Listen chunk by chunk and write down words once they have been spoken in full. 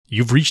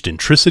You've reached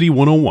Intricity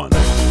 101.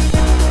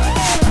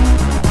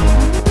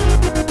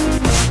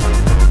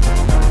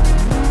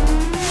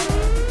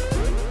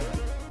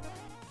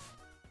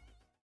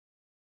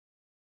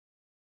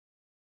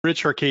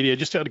 Rich Arcadia,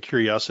 just out of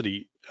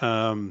curiosity,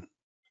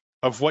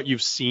 of what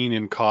you've seen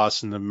in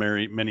costs and the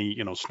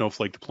many,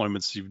 Snowflake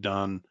deployments you've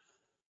done,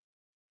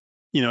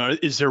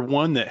 is there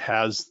one that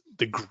has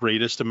the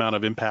greatest amount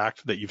of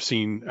impact that you've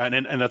seen?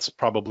 And that's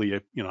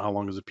probably how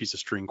long is a piece of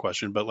string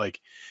question, but like,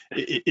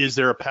 is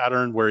there a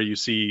pattern where you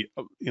see,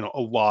 a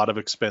lot of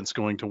expense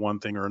going to one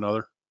thing or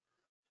another?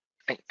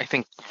 I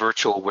think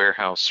virtual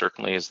warehouse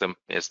certainly is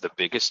the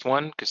biggest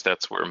one, because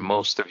that's where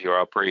most of your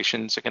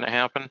operations are going to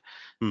happen.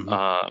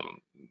 Mm-hmm.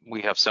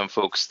 We have some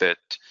folks that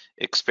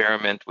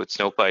experiment with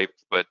Snowpipe,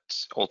 but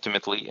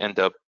ultimately end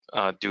up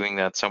doing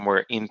that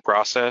somewhere in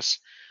process.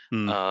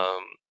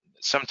 Mm-hmm.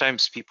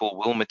 Sometimes people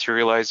will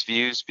materialize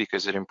views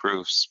because it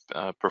improves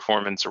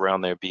performance around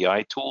their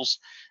BI tools.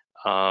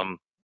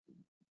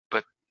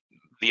 But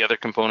the other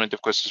component,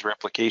 of course, is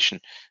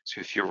replication. So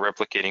if you're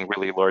replicating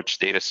really large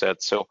data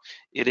sets, so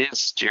it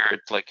is, Jared,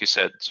 like you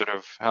said, sort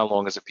of how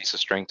long is a piece of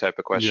string type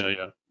of question.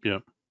 Yeah.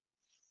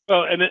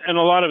 Well, and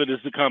a lot of it is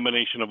the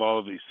combination of all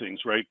of these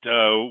things, right?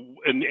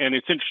 And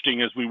it's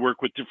interesting as we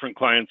work with different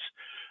clients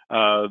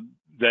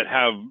that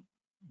have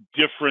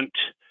different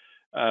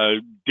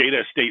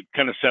data estate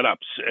kind of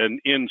setups and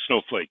in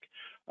Snowflake.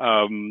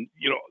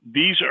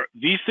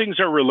 These things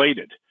are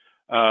related.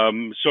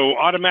 So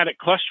automatic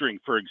clustering,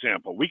 for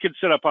example, we could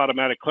set up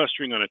automatic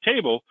clustering on a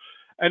table,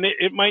 and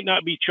it might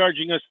not be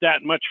charging us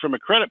that much from a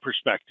credit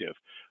perspective.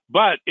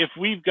 But if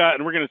we've got,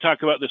 and we're going to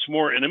talk about this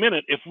more in a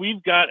minute, if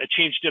we've got a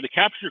change data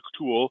capture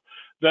tool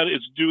that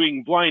is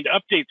doing blind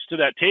updates to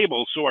that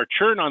table, so our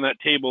churn on that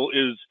table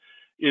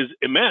is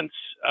immense,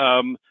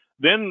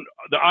 then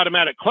the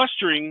automatic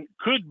clustering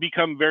could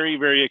become very,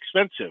 very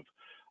expensive.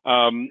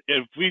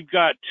 If we've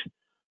got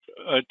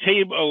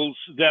tables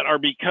that are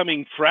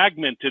becoming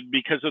fragmented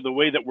because of the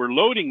way that we're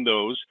loading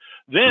those,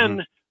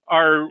 then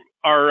our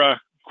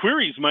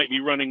queries might be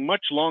running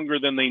much longer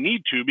than they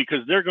need to,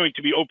 because they're going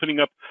to be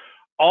opening up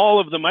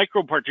all of the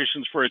micro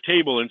partitions for a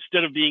table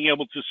instead of being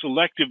able to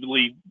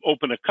selectively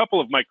open a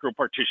couple of micro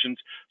partitions.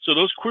 So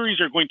those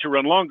queries are going to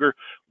run longer,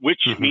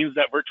 which means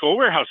that virtual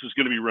warehouse is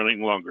going to be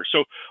running longer.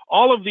 So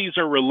all of these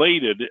are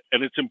related,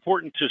 and it's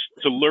important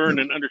to learn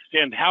and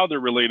understand how they're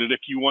related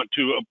if you want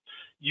to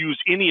use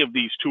any of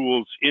these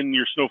tools in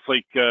your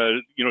Snowflake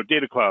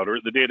data cloud or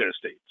the data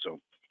estate. So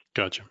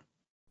Gotcha.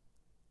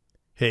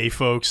 Hey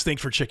folks,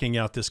 thanks for checking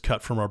out this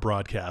cut from our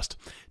broadcast.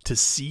 To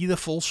see the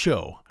full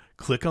show,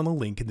 click on the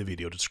link in the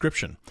video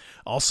description.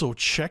 Also,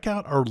 check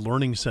out our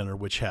Learning Center,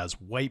 which has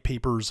white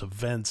papers,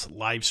 events,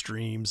 live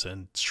streams,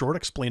 and short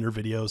explainer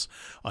videos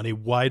on a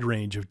wide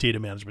range of data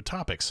management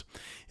topics.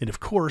 And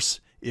of course,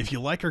 if you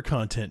like our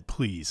content,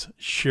 please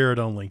share it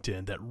on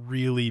LinkedIn. That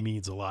really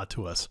means a lot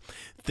to us.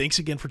 Thanks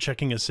again for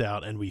checking us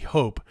out, and we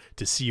hope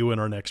to see you in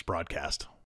our next broadcast.